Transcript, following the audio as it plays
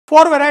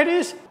Four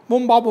varieties.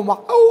 Boomba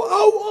boomba. Oh,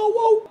 oh, oh,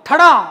 oh.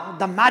 Tada!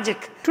 The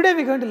magic. Today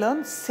we are going to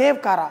learn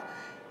save kara.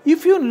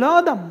 If you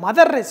know the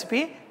mother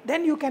recipe,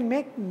 then you can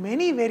make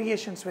many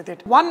variations with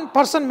it. One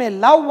person may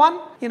love one,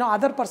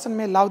 other person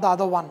may love the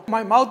other one.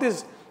 My mouth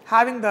is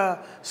having the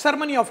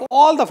ceremony of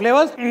all the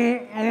flavors.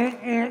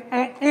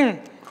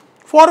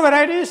 Four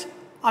varieties.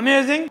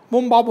 Amazing.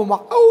 Boomba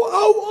boomba. Oh,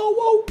 oh,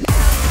 oh, oh.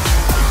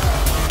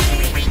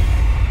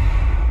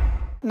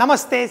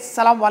 Namaste,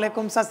 Salam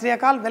Alaikum, Sat Sri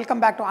Akal.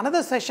 Welcome back to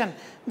another session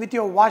with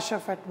your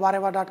Vahchef at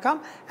whatever.com.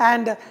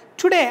 And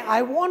today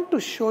I want to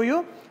show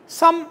you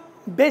some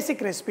basic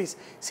recipes.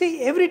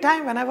 See, every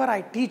time whenever I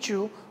teach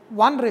you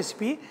one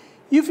recipe,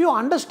 if you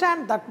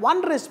understand that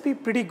one recipe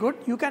pretty good,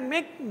 you can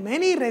make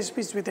many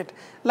recipes with it.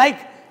 Like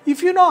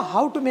if you know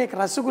how to make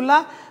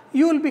Rasagulla,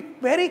 you will be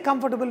very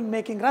comfortable in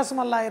making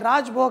Rasmalai,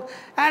 Rajbhog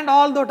and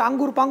all that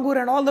Angur Pangur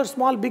and all those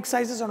small big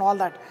sizes and all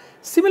that.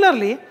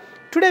 Similarly,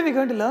 today we are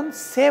going to learn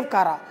save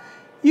kara.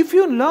 If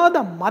you know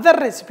the mother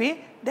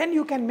recipe, then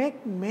you can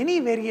make many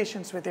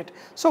variations with it.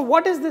 So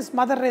what is this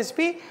mother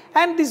recipe?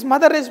 And this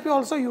mother recipe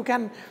also you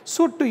can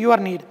suit to your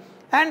need.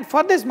 And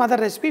for this mother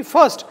recipe,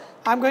 first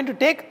I am going to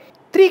take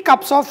 3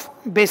 cups of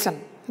besan,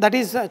 that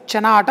is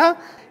chana atta.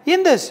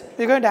 In this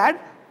we are going to add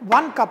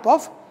 1 cup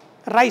of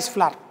rice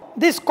flour.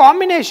 This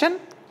combination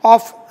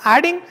of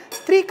adding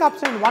 3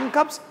 cups and 1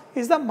 cup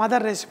is the mother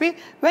recipe.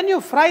 When you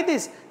fry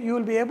this, you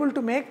will be able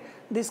to make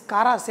this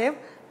Karasev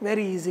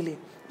very easily.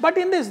 But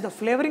in this, the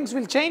flavorings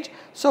will change.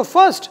 So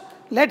first,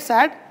 let's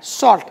add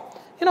salt.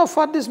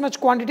 For this much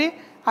quantity,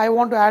 I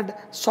want to add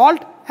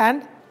salt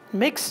and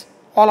mix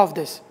all of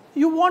this.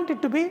 You want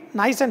it to be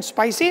nice and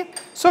spicy,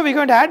 so we're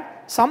going to add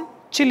some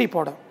chili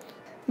powder.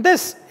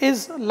 This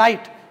is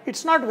light.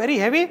 It's not very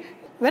heavy.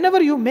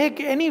 Whenever you make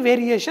any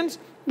variations,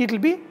 it will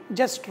be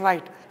just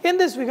right. In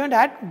this, we're going to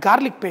add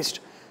garlic paste.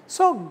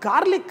 So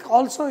garlic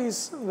also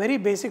is very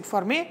basic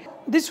for me.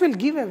 This will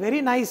give a very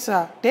nice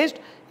taste.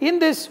 In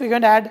this, we're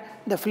going to add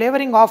the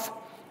flavoring of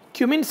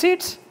cumin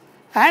seeds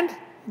and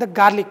the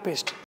garlic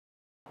paste.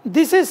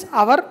 This is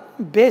our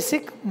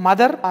basic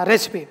mother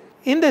recipe.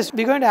 In this,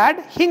 we're going to add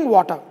hing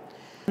water.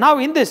 Now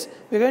in this,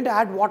 we're going to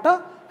add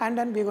water and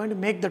then we're going to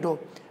make the dough.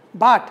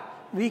 But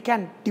we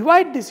can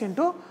divide this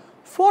into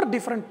 4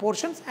 different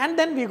portions and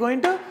then we're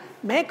going to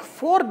make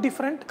 4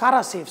 different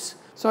Karasevs.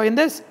 So in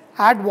this,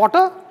 add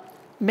water,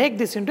 make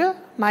this into a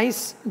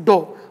nice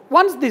dough.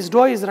 Once this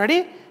dough is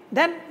ready,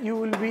 then you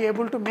will be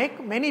able to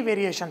make many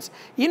variations.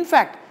 In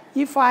fact,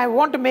 if I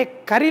want to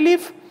make curry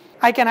leaf,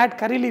 I can add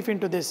curry leaf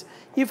into this.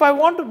 If I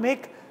want to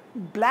make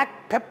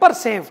black pepper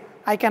save,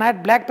 I can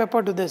add black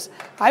pepper to this.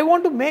 I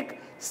want to make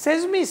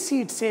sesame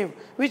seed save,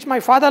 which my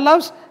father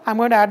loves, I'm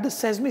going to add the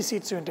sesame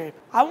seeds into it.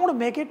 I want to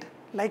make it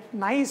like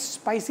nice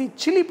spicy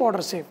chili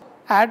powder save.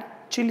 Add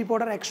chili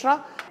powder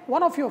extra.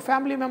 One of your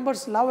family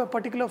members love a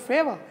particular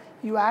flavor,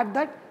 you add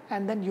that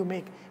and then you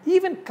make.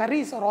 Even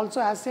curries are also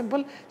as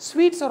simple.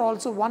 Sweets are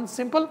also one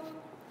simple.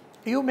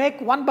 You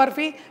make one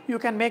barfi, you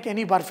can make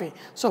any barfi.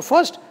 So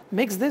first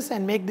mix this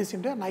and make this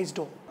into a nice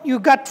dough. You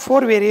got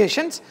 4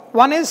 variations.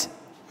 One is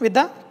with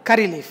the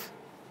curry leaf.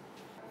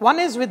 One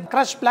is with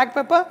crushed black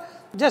pepper.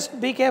 Just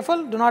be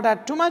careful, do not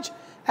add too much.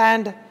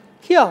 And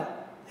here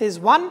is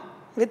one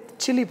with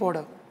chili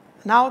powder.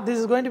 Now this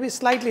is going to be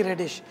slightly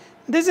reddish.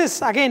 This is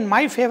again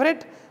my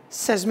favorite,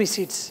 sesame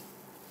seeds.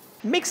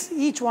 Mix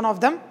each one of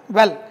them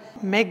well.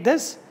 Make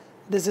this.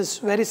 This is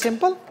very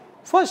simple.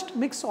 First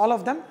mix all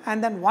of them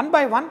and then one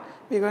by one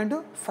we are going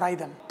to fry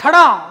them.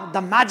 Tada!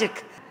 The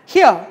magic.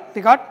 Here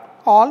we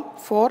got all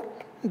 4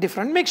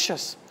 different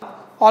mixtures.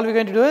 All we're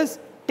going to do is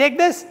take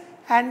this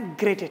and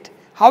grate it.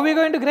 How are we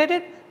going to grate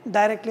it?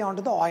 Directly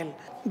onto the oil.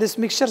 These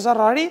mixtures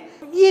are ready.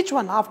 Each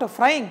one after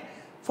frying,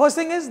 first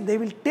thing is they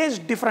will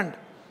taste different.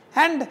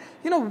 And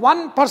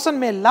one person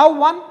may love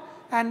one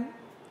and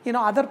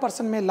other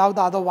person may love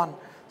the other one.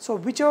 So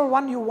whichever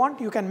one you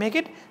want, you can make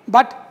it.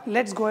 But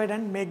let's go ahead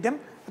and make them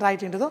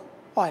right into the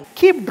oil.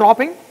 Keep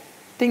dropping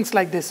things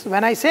like this.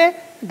 When I say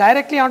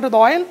directly onto the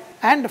oil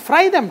and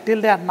fry them till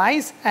they are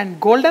nice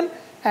and golden,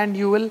 and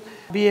you will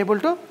be able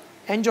to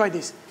enjoy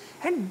this.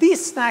 And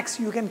these snacks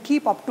you can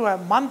keep up to a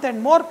month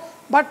and more.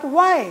 But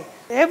why?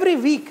 Every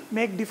week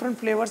make different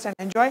flavors and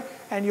enjoy,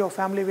 and your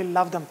family will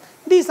love them.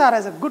 These are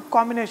as a good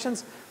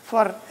combinations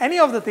for any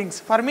of the things.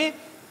 For me,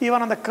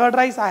 even on the curd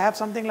rice, I have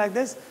something like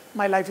this.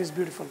 My life is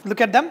beautiful.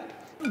 Look at them.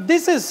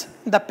 This is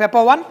the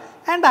pepper one,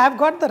 and I have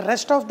got the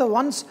rest of the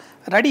ones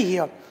ready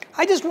here.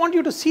 I just want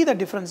you to see the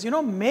difference.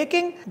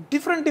 Making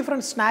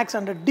different snacks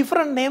under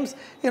different names.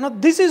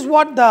 This is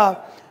what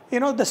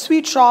the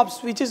sweet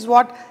shops, which is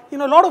what a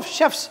lot of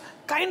chefs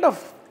kind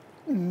of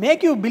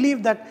make you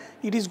believe that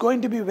it is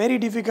going to be very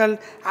difficult,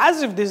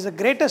 as if this is the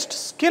greatest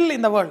skill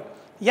in the world.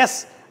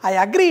 Yes, I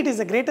agree it is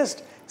the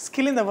greatest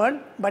skill in the world,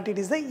 but it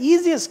is the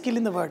easiest skill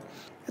in the world.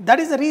 That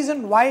is the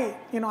reason why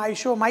I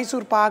show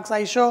Mysore Paks,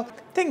 I show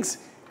things.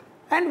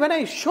 And when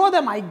I show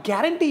them, I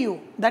guarantee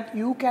you that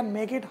you can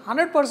make it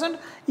 100%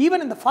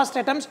 even in the first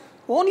attempts.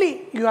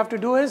 Only you have to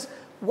do is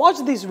watch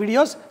these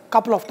videos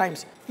couple of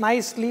times.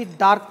 Nicely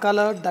dark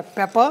colored, the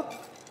pepper,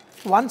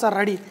 ones are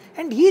ready,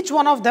 and each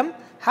one of them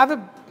have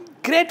a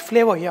great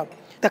flavor here.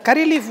 The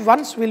curry leaf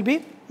ones will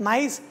be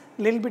nice,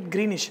 little bit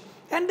greenish,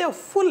 and they are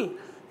full,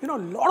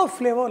 lot of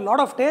flavor, lot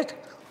of taste.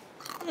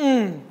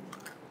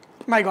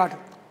 My God.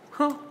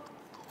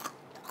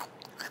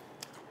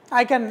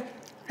 I can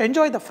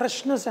enjoy the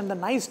freshness and the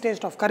nice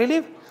taste of curry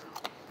leaf.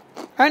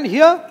 And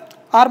here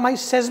are my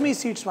sesame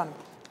seeds one.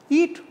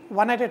 Eat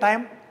one at a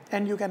time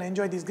and you can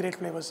enjoy these great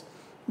flavors.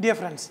 Dear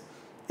friends,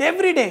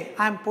 every day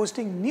I am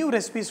posting new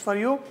recipes for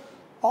you.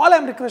 All I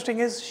am requesting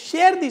is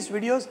share these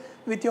videos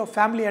with your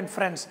family and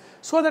friends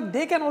so that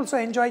they can also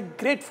enjoy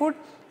great food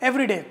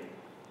every day.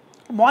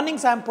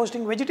 Mornings I am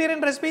posting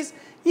vegetarian recipes,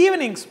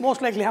 evenings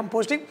most likely I am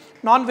posting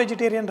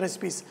non-vegetarian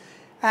recipes.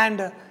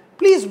 And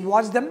please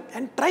watch them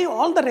and try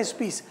all the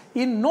recipes.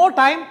 In no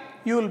time,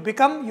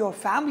 your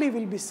family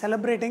will be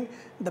celebrating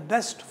the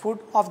best food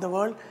of the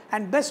world,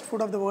 and best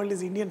food of the world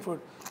is Indian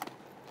food.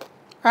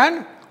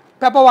 And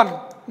pepper one.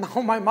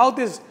 Now my mouth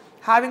is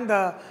having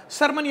the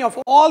ceremony of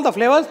all the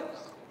flavors.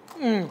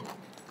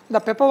 The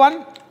pepper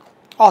one,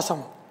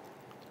 awesome.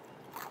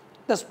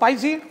 The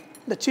spicy,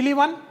 the chili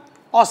one,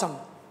 awesome.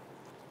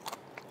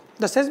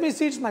 The sesame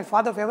seeds, my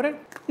father favorite.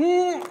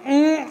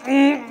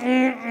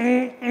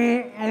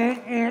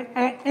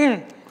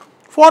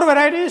 4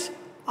 varieties,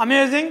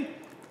 amazing.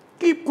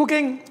 Keep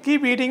cooking,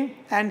 keep eating,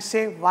 and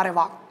say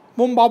vareva.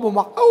 Bumba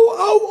bumba. Oh,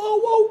 oh,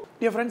 oh, oh.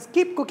 Dear friends,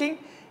 keep cooking,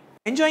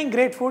 enjoying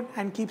great food,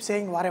 and keep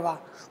saying vareva.